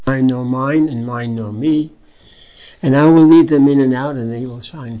Mine know mine, and mine know me. And I will lead them in and out, and they will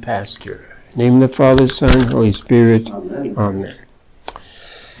shine pasture. In the name of the Father, Son, Holy Spirit. Amen. Amen.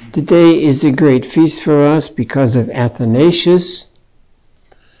 Today is a great feast for us because of Athanasius,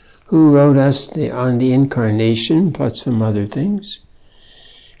 who wrote us on the Incarnation, plus some other things,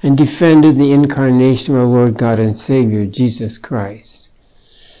 and defended the Incarnation of our Lord God and Savior, Jesus Christ.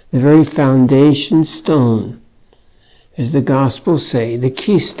 The very foundation stone, as the Gospels say, the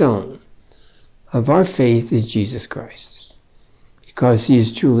keystone of our faith is Jesus Christ, because he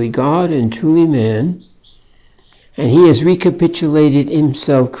is truly God and truly man, and he has recapitulated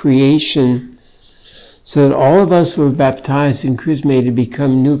himself creation so that all of us who are baptized and chrismated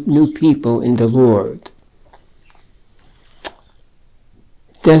become new people in the Lord,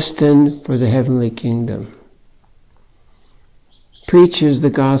 destined for the heavenly kingdom. Preachers the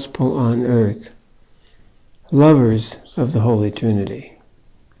gospel on earth, lovers of the Holy Trinity.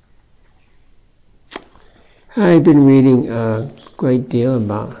 I've been reading a great deal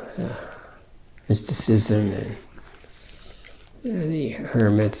about mysticism and the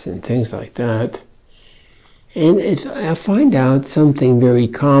hermits and things like that. And I find out something very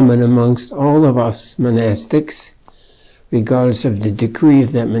common amongst all of us monastics, regardless of the degree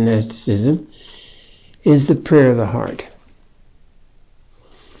of that monasticism, is the prayer of the heart.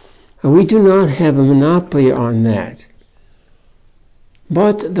 And we do not have a monopoly on that.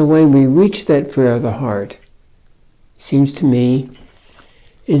 But the way we reach that prayer of the heart, seems to me,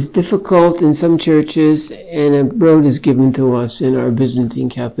 is difficult in some churches, and a road is given to us in our Byzantine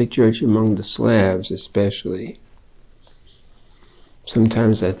Catholic Church among the Slavs especially.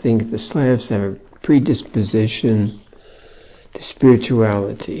 Sometimes I think the Slavs have a predisposition to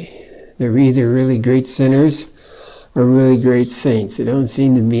spirituality. They're either really great sinners or really great saints. There don't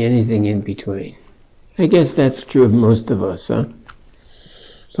seem to be anything in between. I guess that's true of most of us, huh?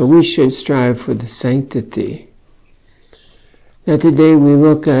 But we should strive for the sanctity. Now today we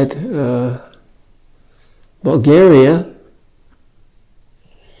look at Bulgaria,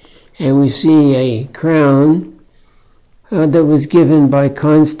 and we see a crown that was given by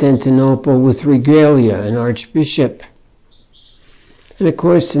Constantinople with regalia, an archbishop. And of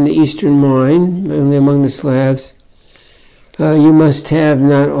course in the Eastern mind, among the Slavs, you must have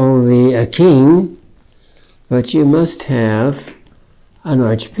not only a king, but you must have an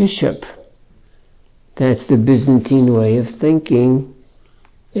archbishop. That's the Byzantine way of thinking.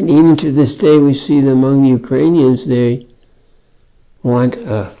 And even to this day we see that among the Ukrainians, they want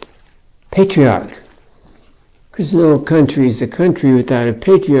a patriarch. Because no country is a country without a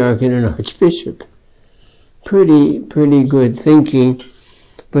patriarch and an archbishop. Pretty good thinking,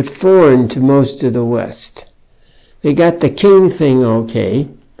 but foreign to most of the West. They got the king thing okay,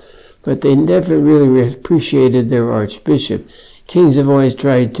 but they never really appreciated their archbishop. Kings have always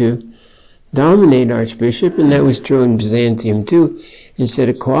tried to dominate archbishop, and that was true in Byzantium too, instead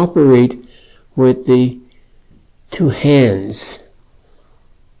of cooperate with the two hands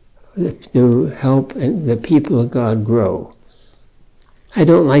to help the people of God grow. I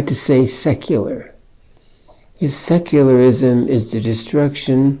don't like to say secular, because secularism is the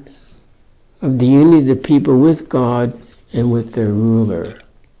destruction of the unity of the people with God and with their ruler.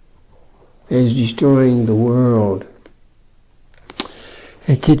 It is destroying the world.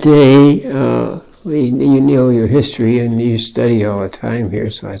 And today, you know your history and you study all the time here,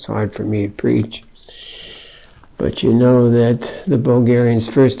 so it's hard for me to preach. But you know that the Bulgarians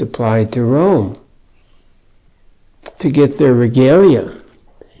first applied to Rome to get their regalia.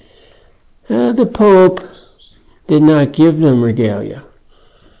 The Pope did not give them regalia.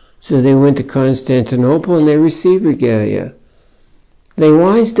 So they went to Constantinople and they received regalia. They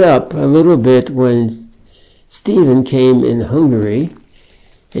wised up a little bit when Stephen came in Hungary,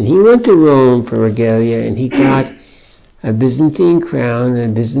 and he went to Rome for regalia, and he got a Byzantine crown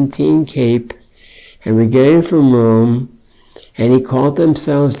and a Byzantine cape and regalia from Rome, and he called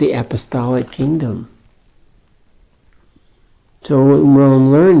themselves the Apostolic Kingdom. So when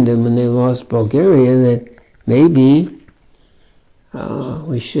Rome learned, and when they lost Bulgaria, that maybe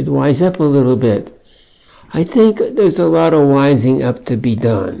we should wise up a little bit. I think there's a lot of wising up to be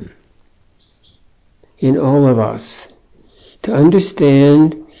done in all of us to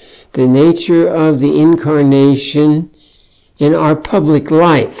understand the nature of the Incarnation in our public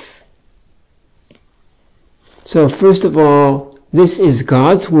life. So first of all, this is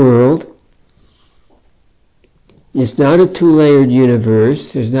God's world. It's not a two-layered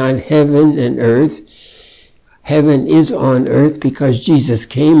universe. There's not heaven and earth. Heaven is on earth because Jesus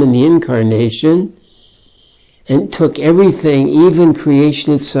came in the Incarnation and took everything, even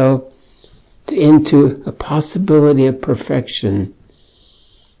creation itself, into a possibility of perfection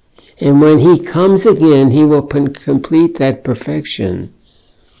And when he comes again, he will complete that perfection.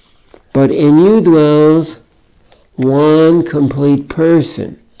 But in you dwells one complete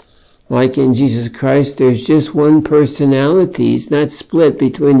person. Like in Jesus Christ, there's just one personality. He's not split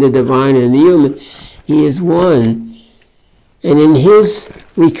between the divine and the human. He is one. And in his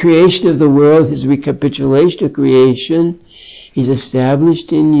recreation of the world, his recapitulation of creation, he's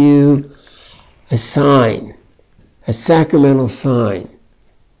established in you a sign, a sacramental sign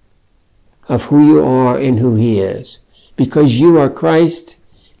of who you are and who he is. Because you are Christ,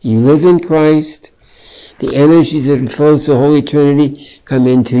 you live in Christ, the energies that flow through the Holy Trinity come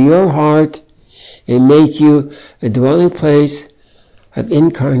into your heart and make you a dwelling place of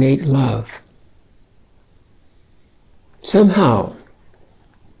incarnate love. Somehow,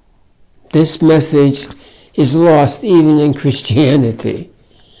 this message is lost even in Christianity,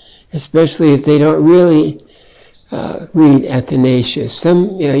 especially if they don't really read Athanasius.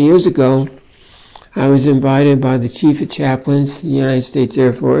 Some years ago, I was invited by the Chief of Chaplains of the United States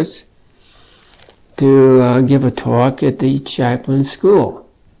Air Force to give a talk at the chaplain school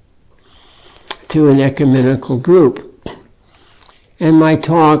to an ecumenical group. And my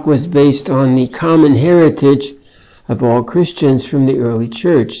talk was based on the common heritage of all Christians from the early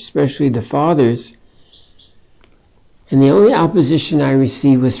church, especially the fathers. And the only opposition I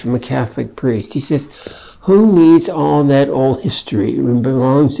received was from a Catholic priest. He says, who needs all that old history? It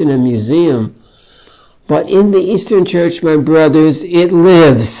belongs in a museum. But in the Eastern Church, my brothers, it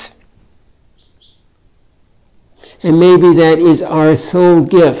lives. And maybe that is our sole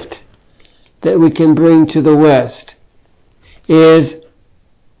gift that we can bring to the West, is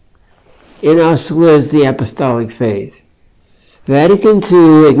in us lives the apostolic faith. Vatican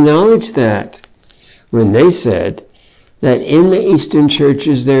II acknowledged that when they said that in the Eastern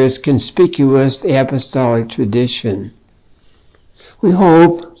churches there is conspicuous apostolic tradition. We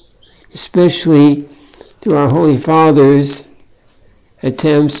hope, especially through our Holy Fathers'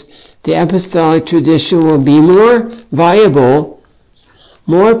 attempts, the apostolic tradition will be more viable,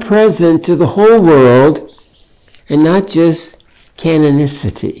 more present to the whole world, and not just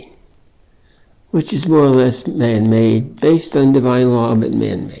canonicity, which is more or less man-made, based on divine law, but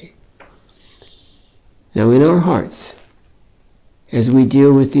man-made. Now in our hearts, as we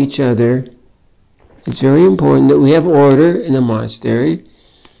deal with each other, it's very important that we have order in the monastery,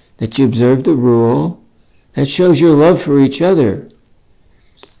 that you observe the rule. That shows your love for each other.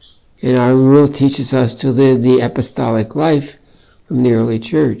 And our rule teaches us to live the apostolic life from the early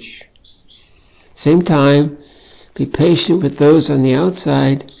church. Same time, be patient with those on the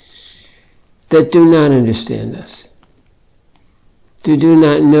outside that do not understand us, do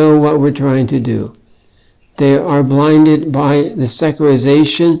not know what we're trying to do. They are blinded by the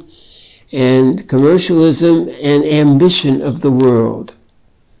secularization and commercialism and ambition of the world.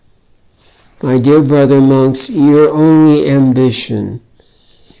 My dear brother monks, your only ambition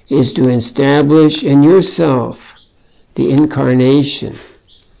is to establish in yourself the incarnation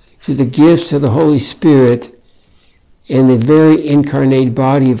through the gifts of the Holy Spirit and the very incarnate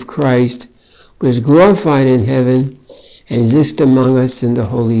body of Christ, who is glorified in heaven and exists among us in the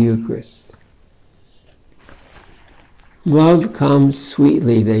Holy Eucharist. Love comes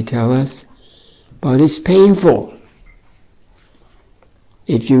sweetly, they tell us, but it's painful.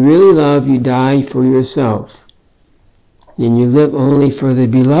 If you really love, you die for yourself, and you live only for the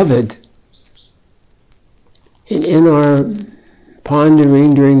beloved. And in our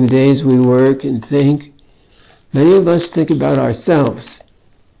pondering during the days we work and think, many of us think about ourselves.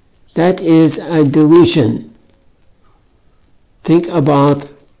 That is a delusion. Think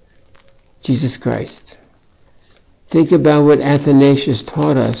about Jesus Christ. Think about what Athanasius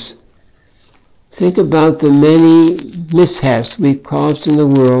taught us. Think about the many mishaps we've caused in the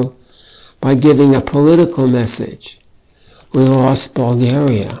world by giving a political message. We lost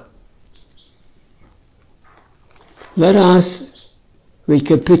Bulgaria. Let us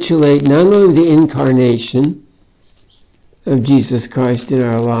recapitulate not only the incarnation of Jesus Christ in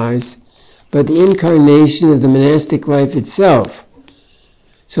our lives, but the incarnation of the monastic life itself,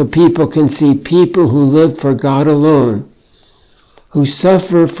 so people can see people who live for God alone, who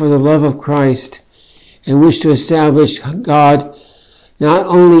suffer for the love of Christ and wish to establish God not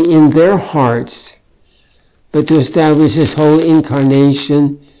only in their hearts, but to establish His whole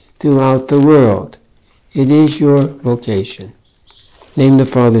incarnation throughout the world. It is your vocation. Name the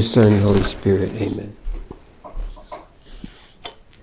Father, Son, and Holy Spirit. Amen.